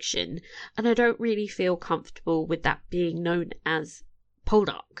fan fiction, and I don't really feel comfortable with that being known as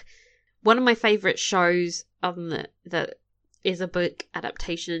Poldark. One of my favourite shows that is a book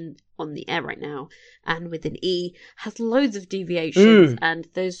adaptation on the air right now, and with an E, has loads of deviations, and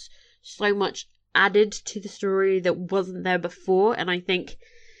there's so much added to the story that wasn't there before, and I think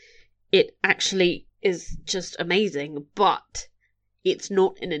it actually is just amazing, but it's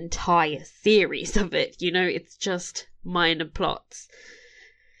not an entire series of it, it's just minor plots.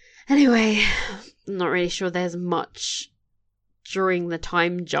 Anyway, I'm not really sure there's much during the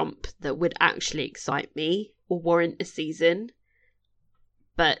time jump that would actually excite me or warrant a season,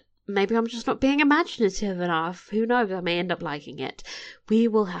 but maybe I'm just not being imaginative enough. Who knows? I may end up liking it. We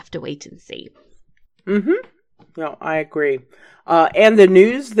will have to wait and see. No, I agree. And the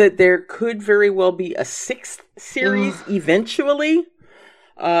news that there could very well be a 6th series eventually,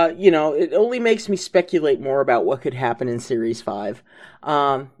 it only makes me speculate more about what could happen in Series 5.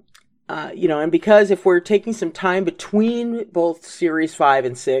 And because if we're taking some time between both Series 5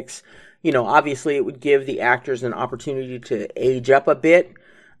 and 6, obviously it would give the actors an opportunity to age up a bit,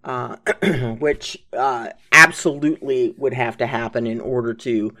 which absolutely would have to happen in order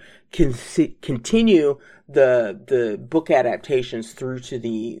to continue the book adaptations through to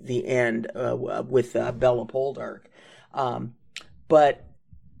the end with Bella Poldark. But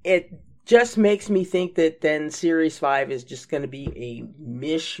it just makes me think that then Series 5 is just going to be a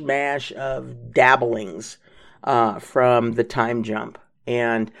mishmash of dabblings from the time jump.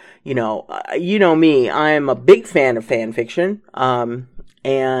 And, you know me, I'm a big fan of fan fiction,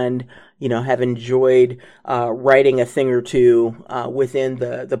 and, have enjoyed writing a thing or two within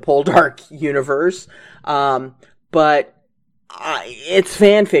the Poldark universe. But it's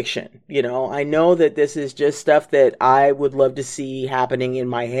fan fiction, I know that this is just stuff that I would love to see happening in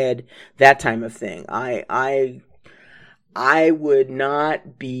my head, that time of thing. I would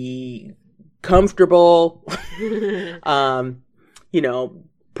not be comfortable,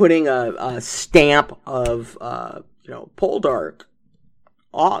 putting a stamp of, Poldark,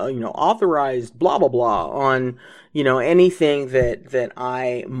 authorized, blah, blah, blah, on, anything that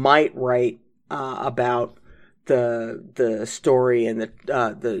I might write about the story and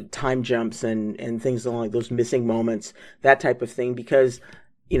the time jumps and things along those missing moments, that type of thing, because,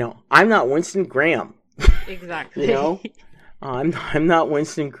 I'm not Winston Graham. Exactly. I'm not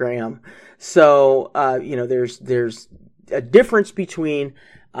Winston Graham. So, there's a difference between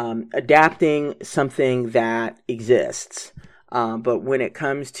adapting something that exists. But when it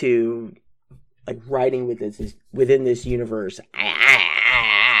comes to, like writing within this universe.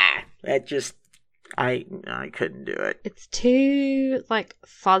 That just I couldn't do it. It's too like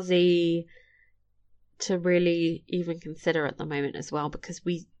fuzzy to really even consider at the moment as well, because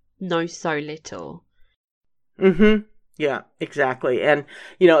we know so little. Mm-hmm. Yeah, exactly. And,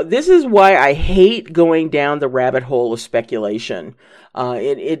 this is why I hate going down the rabbit hole of speculation.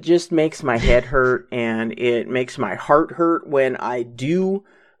 It just makes my head hurt, and it makes my heart hurt when I do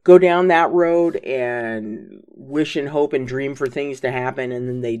go down that road and wish and hope and dream for things to happen, and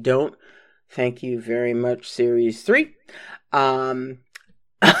then they don't. Thank you very much, Series 3. So,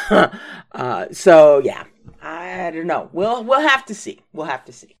 yeah, I don't know. We'll have to see. We'll have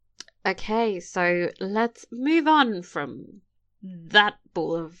to see. Okay, so let's move on from that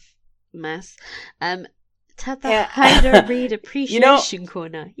ball of mess to the Hyder Reed Appreciation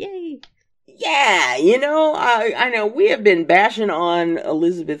Corner. Yay! Yeah, I know we have been bashing on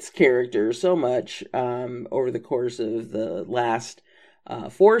Elizabeth's character so much over the course of the last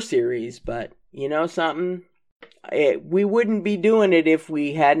 4 series, but you know something? We wouldn't be doing it if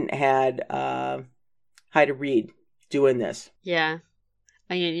we hadn't had Hyder Reed doing this. Yeah.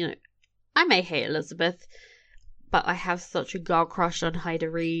 I mean, I may hate Elizabeth, but I have such a girl crush on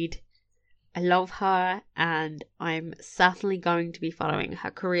Hyder Reed. I love her, and I'm certainly going to be following her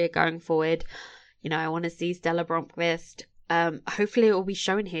career going forward. I want to see Stella Blomkvist. Hopefully it will be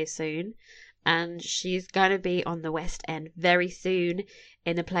shown here soon, and she's going to be on the West End very soon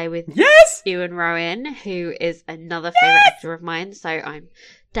in a play with Iwan Rheon, who is another favourite actor of mine, so I'm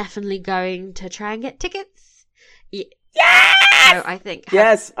definitely going to try and get tickets. Yes! So I think...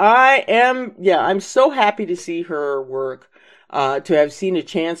 Yes, I am. Yeah, I'm so happy to see her work, to have seen a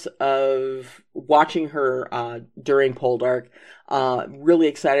chance of watching her during Poldark. Really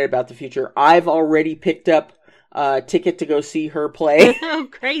excited about the future. I've already picked up a ticket to go see her play. Oh,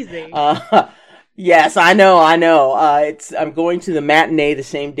 crazy. Yes, I know. I'm going to the matinee the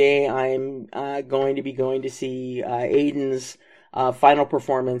same day. I'm going to be going to see Aiden's final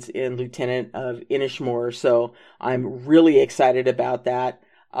performance in Lieutenant of Inishmore, so I'm really excited about that.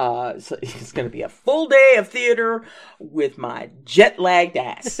 So it's going to be a full day of theater with my jet-lagged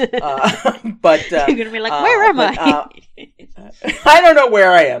ass. But you're going to be like, where am I? I don't know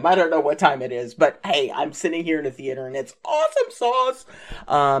where I am. I don't know what time it is. But hey, I'm sitting here in the theater, and it's awesome sauce.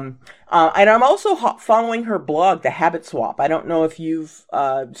 And I'm also following her blog, The Habit Swap. I don't know if you've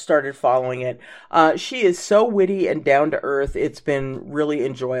started following it. She is so witty and down to earth. It's been really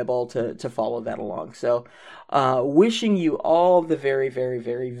enjoyable to follow that along. So wishing you all the very, very,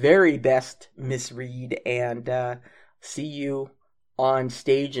 very, very best, Miss Reed, and see you on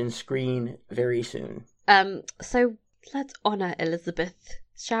stage and screen very soon. So let's honour Elizabeth,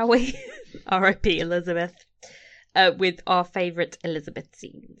 shall we? R.I.P. Elizabeth, with our favourite Elizabeth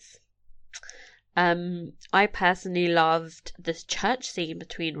scenes. I personally loved this church scene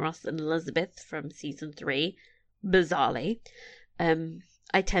between Ross and Elizabeth from season 3, bizarrely.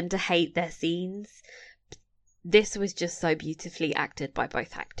 I tend to hate their scenes. This was just so beautifully acted by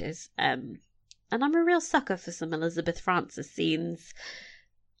both actors. And I'm a real sucker for some Elizabeth Frances scenes.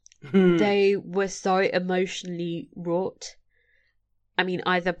 They were so emotionally wrought. I mean,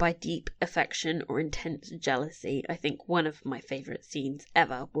 either by deep affection or intense jealousy. I think one of my favourite scenes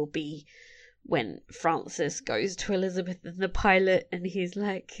ever will be when Francis goes to Elizabeth in the pilot and he's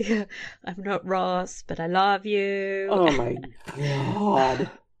like, I'm not Ross, but I love you. Oh my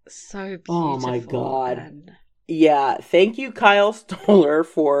God. So beautiful. Oh my God. Man. Yeah, thank you, Kyle Stoller,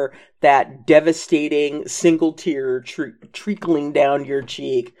 for that devastating single tear trickling down your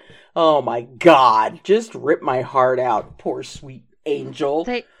cheek. Oh my God, just ripped my heart out. Poor sweet angel.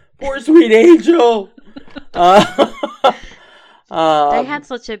 Poor sweet angel. They had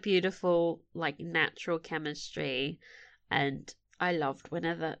such a beautiful, natural chemistry, and I loved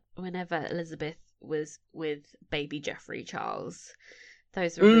whenever Elizabeth was with baby Geoffrey Charles.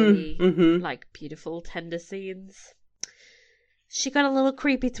 Those were really, beautiful, tender scenes. She got a little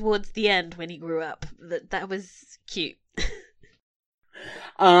creepy towards the end when he grew up. That was cute.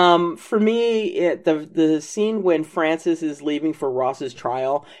 For me, the scene when Francis is leaving for Ross's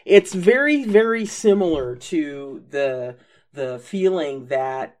trial, it's very, very similar to the feeling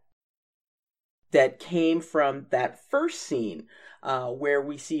that came from that first scene, where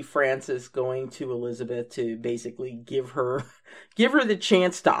we see Francis going to Elizabeth to basically give her the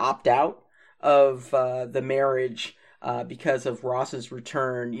chance to opt out of the marriage because of Ross's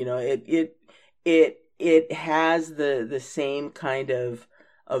return. You know, it has the same kind of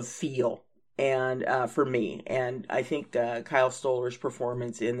feel, and for me, and I think Kyle Stoller's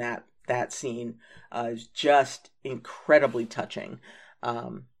performance in that scene is just incredibly touching.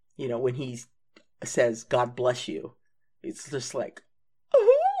 When he's says, "God bless you." It's just like,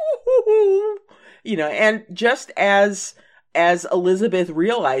 and just as Elizabeth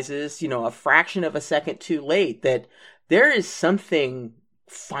realizes, a fraction of a second too late, that there is something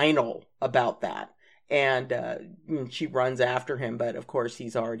final about that. And she runs after him, but of course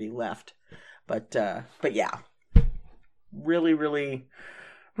he's already left. But yeah, really, really,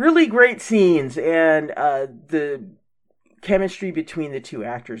 really great scenes. And the chemistry between the two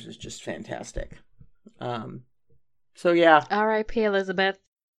actors is just fantastic. So yeah. R.I.P. Elizabeth.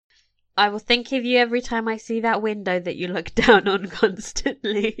 I will think of you every time I see that window that you look down on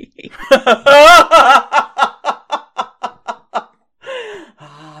constantly.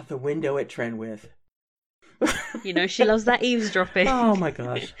 The window at Trenwith. She loves that eavesdropping. Oh my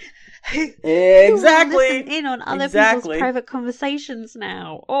gosh. Exactly. Listen in on other people's private conversations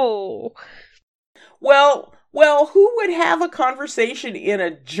now. Oh. Well, who would have a conversation in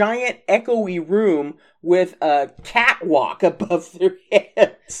a giant echoey room with a catwalk above their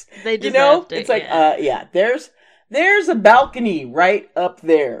heads? They deserved it. It's like, there's a balcony right up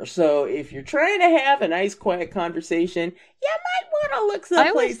there. So if you're trying to have a nice, quiet conversation, you might want to look someplace else. I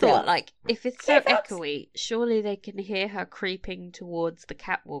always thought, if it's so echoey, surely they can hear her creeping towards the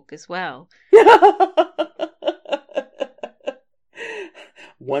catwalk as well.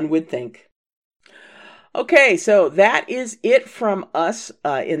 One would think. Okay, so that is it from us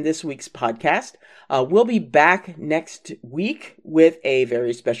in this week's podcast. We'll be back next week with a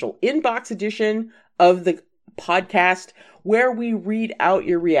very special inbox edition of the podcast where we read out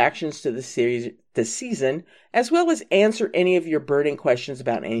your reactions to the series this season, as well as answer any of your burning questions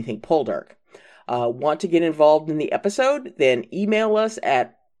about anything Poldark. Want to get involved in the episode? Then email us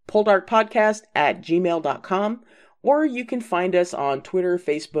at poldarkpodcast@gmail.com. Or you can find us on Twitter,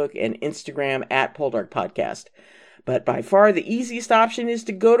 Facebook, and Instagram at Poldark Podcast. But by far the easiest option is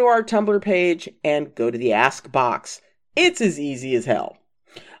to go to our Tumblr page and go to the Ask box. It's as easy as hell.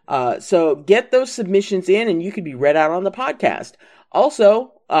 So get those submissions in and you could be read out on the podcast.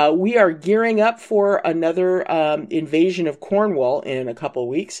 Also, we are gearing up for another invasion of Cornwall in a couple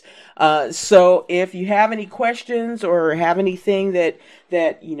weeks. So if you have any questions or have anything that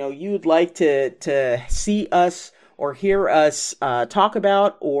you'd like to see us or hear us talk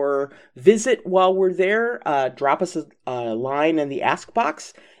about or visit while we're there, drop us a line in the Ask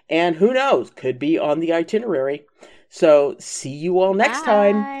box. And who knows, could be on the itinerary. So see you all next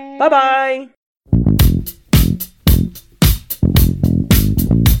time. Bye-bye.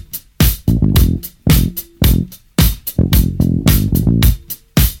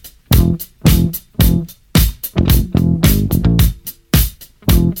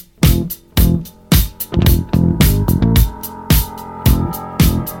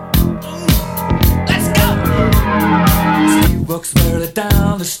 Walks barely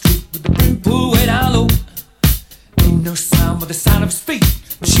down the street with the brim pulled way down low. Ain't no sound but the sound of his feet.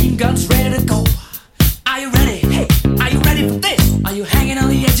 Machine guns ready to go. Are you ready? Hey, are you ready for this? Are you hanging on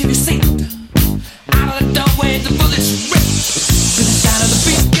the edge of your seat? Out of the doorway the bullets rip to the sound of the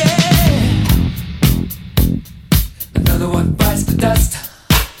beat. Yeah. Another one bites the dust.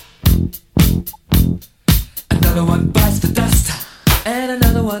 Another one bites the dust. And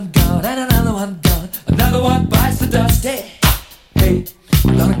another one gone. And another one gone. Another one bites the dust. Hey. Hey,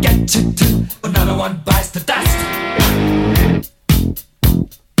 I'm gonna get you too. Another one bites the dust.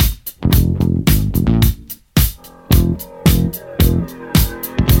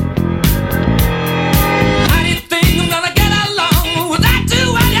 How do you think I'm gonna get along without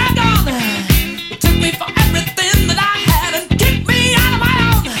you when you're gone? You took me for everything that I had and kicked me out of my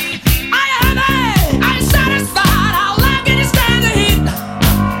own. Are you happy? Are you satisfied? How long can you stand the heat?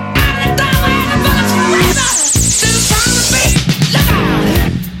 Out of the doorway, the bullets rip to the sound of the beat. Look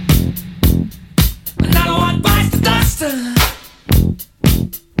out! Another one bites the dust.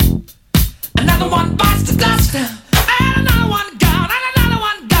 Another one bites the dust. And another one gone. And another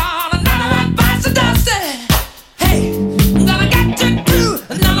one gone. Another one bites the dust. Hey, I'm gonna get you too.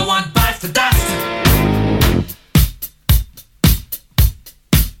 Another one bites the dust.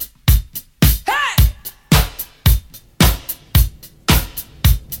 Hey!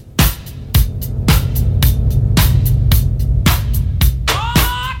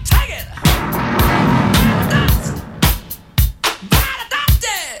 Oh, take it! Dust! Bite the dust!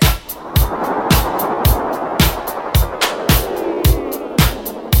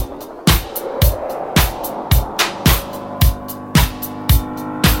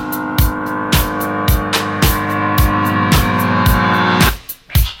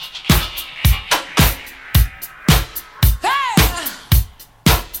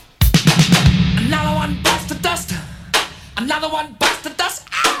 Another one bites the dust. Another one bites the dust.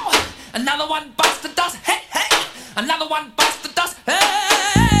 Ow! Another one bites the dust. Hey, hey. Another one bites the dust. Hey.